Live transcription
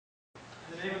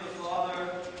In the name of the Father,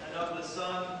 and of the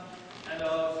Son, and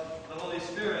of the Holy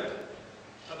Spirit.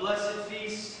 A blessed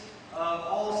feast of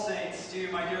All Saints to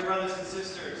you, my dear brothers and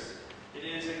sisters. It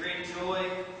is a great joy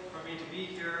for me to be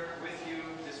here with you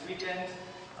this weekend,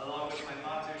 along with my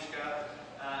Matushka,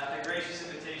 at the gracious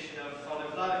invitation of Father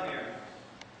Vladimir.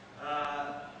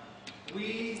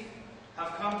 We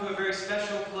have come to a very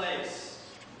special place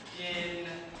in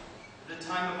the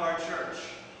time of our church.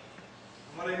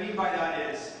 And what I mean by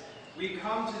that is, we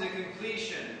come to the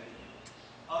completion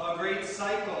of a great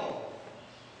cycle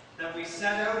that we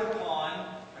set out upon,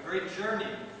 a great journey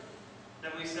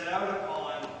that we set out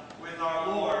upon with our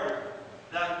Lord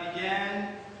that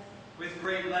began with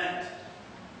Great Lent.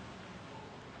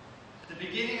 At the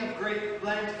beginning of Great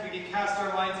Lent, if we can cast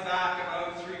our minds back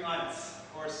about 3 months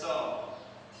or so,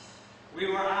 we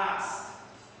were asked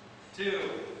to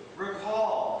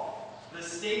recall the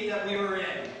state that we were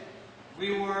in.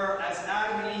 We were as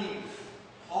Adam and Eve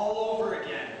all over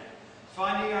again,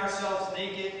 finding ourselves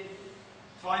naked,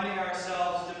 finding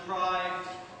ourselves deprived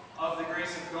of the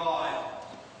grace of God,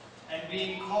 and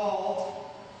being called,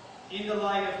 in the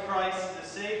light of Christ the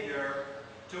Savior,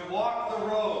 to walk the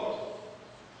road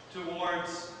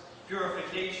towards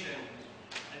purification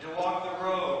and to walk the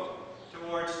road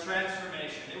towards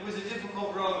transformation. It was a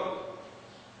difficult road.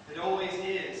 It always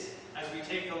is, as we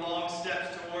take the long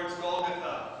steps towards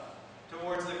Golgotha,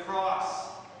 towards the cross,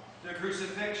 the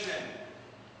crucifixion.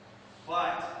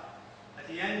 But at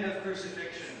the end of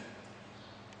crucifixion,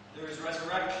 there is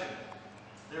resurrection.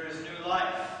 There is new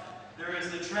life. There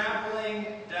is the trampling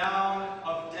down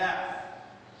of death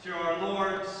through our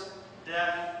Lord's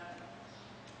death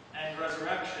and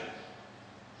resurrection.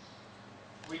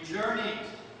 We journeyed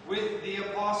with the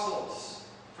apostles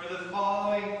for the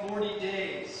following 40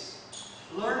 days,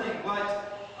 learning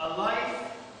what a life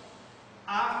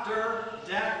after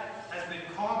death has been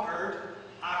conquered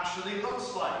actually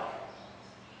looks like.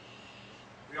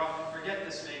 We often forget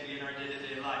this maybe in our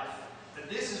day-to-day life, that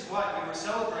this is what we were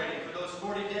celebrating for those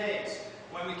 40 days,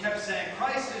 when we kept saying,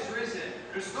 Christ is risen,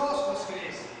 Christos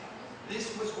voskresie.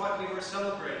 This was what we were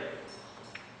celebrating.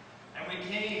 And we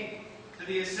came to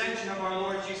the ascension of our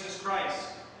Lord Jesus Christ,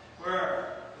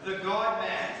 where the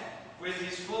God-man, with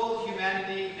his full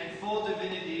humanity and full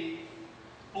divinity,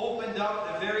 opened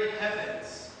up the very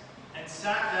heavens and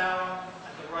sat down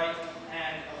at the right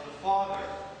hand of the Father,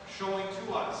 showing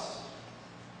to us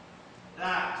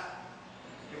that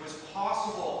it was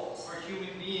possible for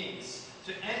human beings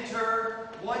to enter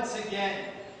once again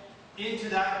into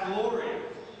that glory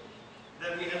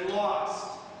that we had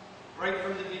lost right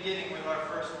from the beginning with our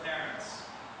first parents.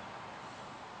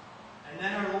 And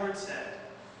then our Lord said,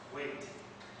 wait,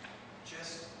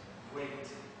 just wait,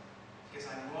 because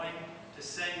I'm going to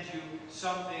send you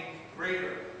something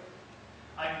greater.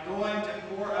 I'm going to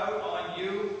pour out on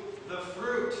you the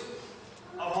fruit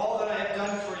of all that I have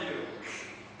done for you,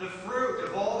 the fruit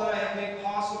of all that I have made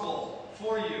possible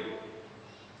for you.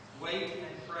 Wait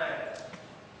and pray.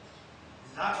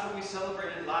 That's what we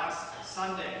celebrated last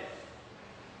Sunday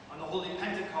on the Holy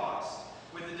Pentecost,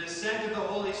 with the descent of the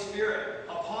Holy Spirit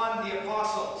upon the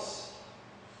apostles,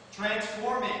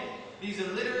 transforming these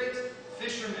illiterate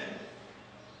fishermen,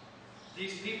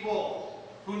 these people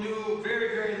who knew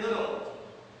very, very little,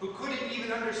 who couldn't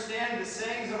even understand the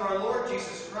sayings of our Lord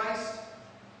Jesus Christ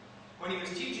when he was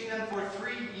teaching them for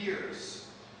 3 years.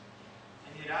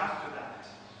 And yet after that,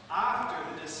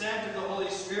 after the descent of the Holy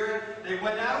Spirit, they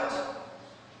went out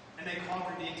and they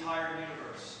conquered the entire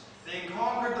universe. They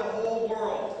conquered the whole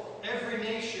world, every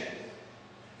nation.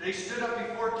 They stood up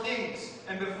before kings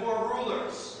and before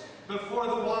rulers, before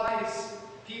the wise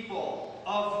people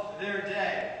of their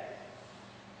day.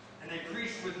 And they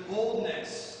preached with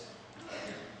boldness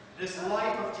this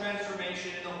life of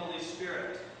transformation in the Holy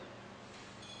Spirit.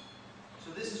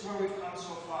 So this is where we've come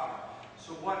so far.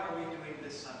 So what are we doing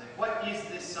this Sunday? What is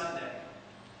this Sunday?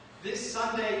 This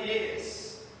Sunday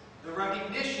is the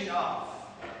recognition of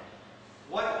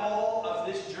what all of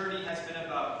this journey has been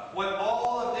about, what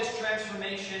all of this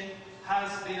transformation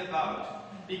has been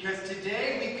about. Because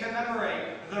today we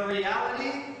commemorate the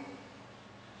reality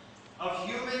of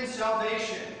human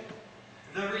salvation,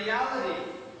 the reality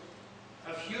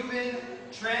of human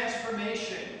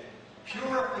transformation,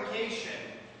 purification,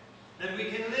 that we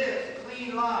can live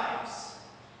clean lives,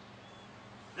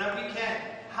 that we can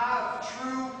have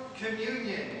true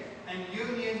communion and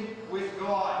union with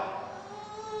God.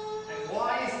 And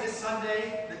why is this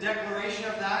Sunday the declaration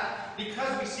of that?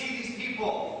 Because we see these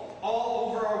people all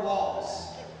over our walls.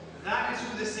 That is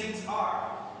who the saints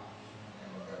are.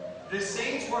 The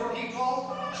saints were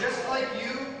people just like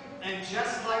you and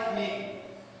just like me,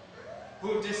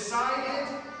 who decided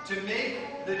to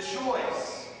make the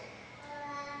choice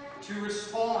to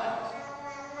respond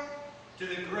to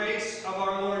the grace of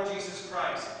our Lord Jesus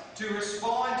Christ, to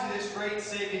respond to this great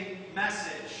saving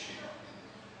message,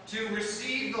 to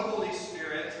receive the Holy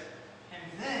Spirit,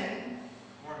 and then,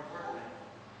 more importantly,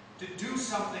 to do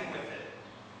something with it.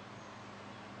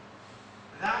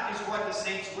 That is what the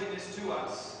saints witnessed to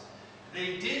us.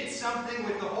 They did something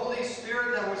with the Holy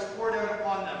Spirit that was poured out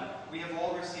upon them. We have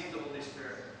all received the Holy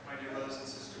Spirit, my dear brothers and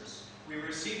sisters. We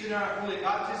received it in our holy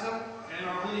baptism and in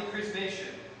our holy chrismation.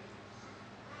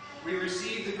 We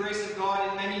receive the grace of God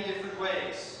in many different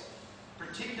ways,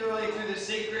 particularly through the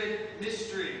sacred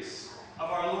mysteries of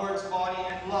our Lord's body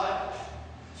and blood,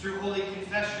 through holy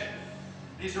confession.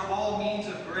 These are all means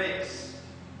of grace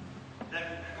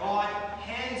that God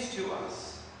hands to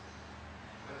us.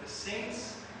 But the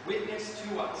saints witness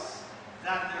to us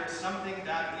that there is something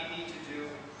that we need to do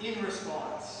in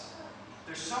response.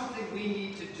 There's something we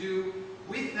need to do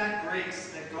with that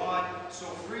grace that God so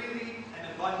freely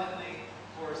and abundantly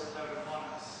pours out upon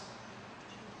us.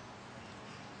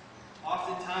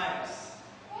 Oftentimes,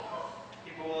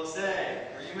 people will say,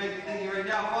 or you may be thinking right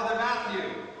now, Father Matthew,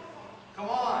 come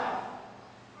on.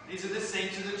 These are the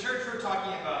saints of the church we're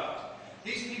talking about.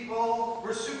 These people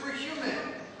were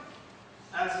superhuman.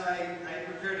 As I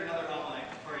prepared another homily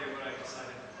for you, but I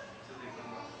decided to leave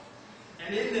them alone.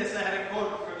 And in this, I had a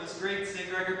quote from this great St.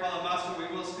 Gregory Palamas who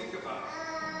we will speak about.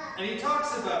 And he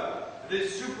talks about the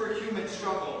superhuman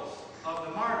struggles of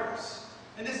the martyrs.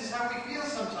 And this is how we feel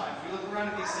sometimes. We look around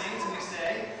at these saints and we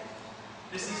say,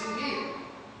 this isn't me.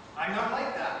 I'm not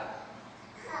like that.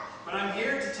 But I'm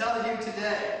here to tell you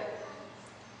today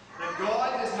that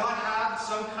God does not have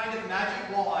some kind of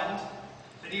magic wand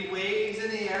that he waves in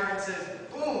the air and says,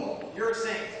 boom, you're a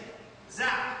saint.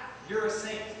 Zap, you're a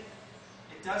saint.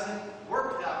 It doesn't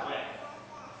work that way.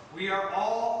 We are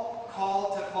all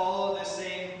called to follow the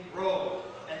same road.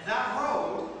 And that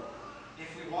road,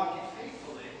 if we walk it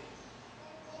faithfully,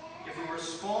 if we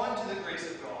respond to the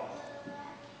grace of God,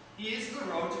 is the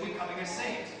road to becoming a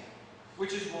saint.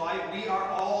 Which is why we are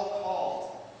all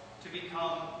called to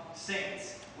become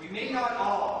saints. We may not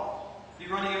all be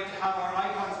running out to have our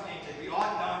icons painted. We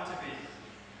ought not to be.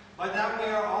 But that we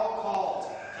are all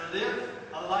called to live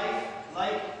a life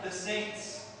like the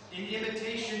saints, in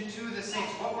imitation to the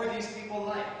saints. What were these people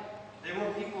like? They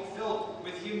were people filled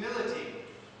with humility.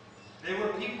 They were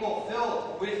people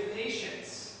filled with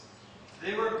patience.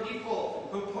 They were people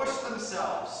who pushed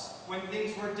themselves when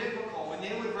things were difficult, when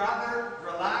they would rather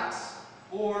relax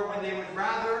or when they would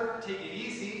rather take it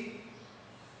easy,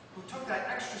 who took that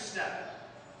extra step,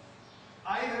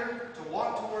 either to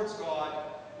walk towards God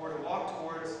or to walk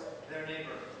towards their neighbor.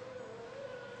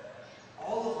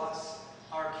 All of us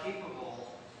are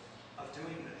capable of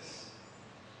doing this.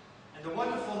 And the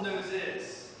wonderful news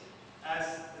is,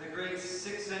 as the great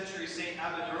 6th century St.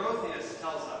 Abbot Dorotheus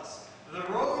tells us, the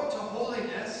road to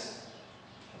holiness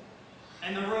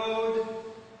and the road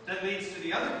that leads to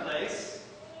the other place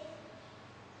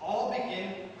all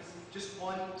begin with just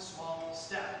one small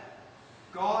step.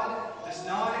 God does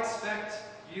not expect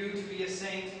you to be a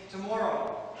saint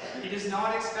tomorrow. He does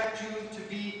not expect you to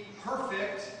be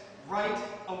perfect right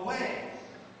away.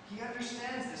 He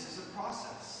understands this is a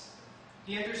process.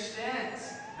 He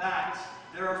understands that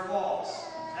there are faults.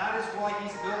 That is why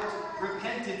he's built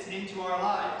repentance into our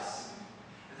lives.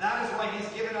 That is why he's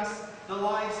given us the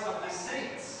lives of the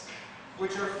saints,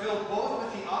 which are filled both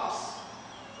with the ups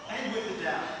and with the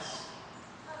downs.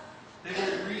 They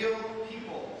were real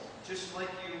people, just like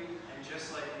you and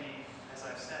just like me, as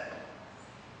I've said.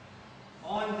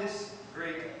 On this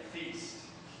great feast,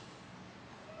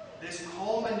 this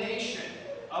culmination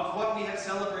of what we have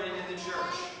celebrated in the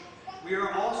church, we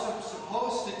are also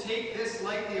supposed to take this,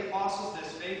 like the apostles,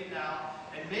 this faith now,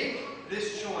 and make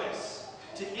this choice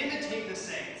to imitate the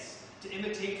saints, to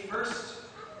imitate first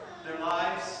their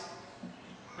lives,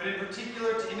 but in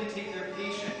particular to imitate their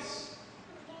patience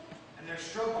and their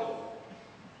struggle,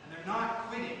 and they're not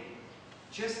quitting,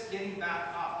 just getting back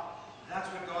up. That's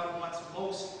what God wants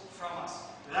most from us.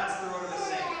 That's the road of the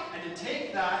saint. And to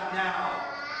take that now,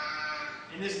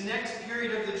 in this next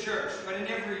period of the church, but in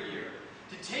every year,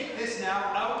 to take this now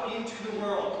out into the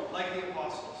world like the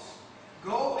apostles.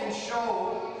 Go and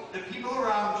show the people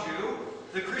around you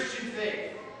the Christian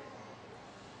faith.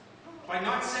 By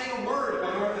not saying a word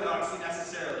about orthodoxy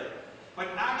necessarily, but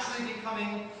actually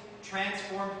becoming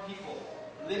transformed people,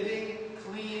 living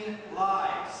clean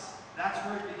lives. That's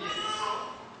where it begins.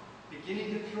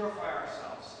 Beginning to purify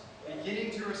ourselves,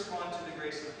 beginning to respond to the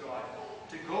grace of God,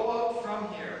 to go out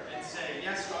from here and say,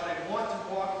 yes, God, I want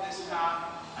to walk this path.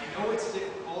 I know it's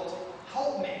difficult.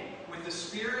 Help me. with the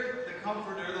Spirit, the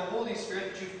Comforter, the Holy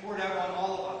Spirit that you've poured out on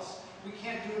all of us. We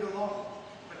can't do it alone,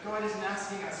 but God isn't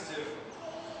asking us to.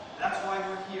 That's why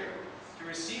we're here, to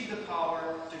receive the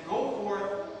power to go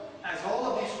forth as all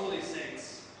of these holy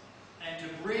saints and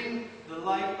to bring the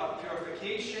light of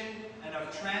purification and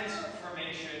of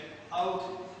transformation out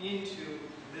into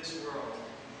this world.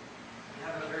 We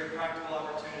have a very practical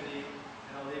opportunity,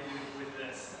 and I'll leave you with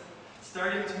this.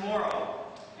 Starting tomorrow,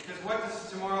 because what does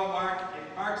tomorrow mark?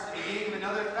 It marks the beginning of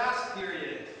another fast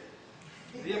period,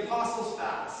 the Apostles'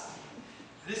 Fast.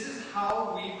 This is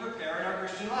how we prepare in our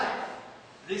Christian life.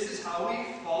 This is how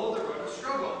we follow the road of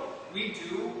struggle. We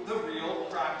do the real,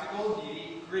 practical,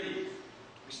 nitty-gritty.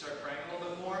 We start praying a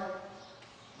little bit more.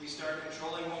 We start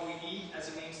controlling what we eat as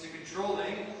a means to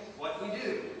controlling what we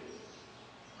do.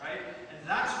 Right? And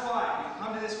that's why we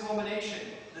come to this culmination,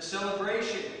 the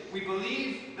celebration. We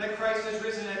believe that Christ has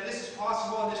risen, and that this is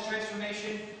possible, and this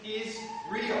transformation is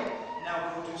real.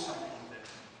 Now go do something with it.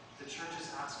 The church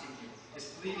is asking you, is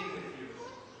pleading with you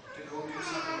to go do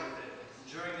something with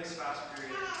it during this fast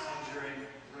period and during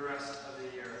the rest of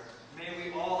the year. May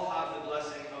we all have the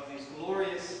blessing of these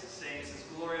glorious saints, this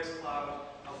glorious cloud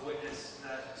of witness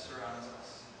that surrounds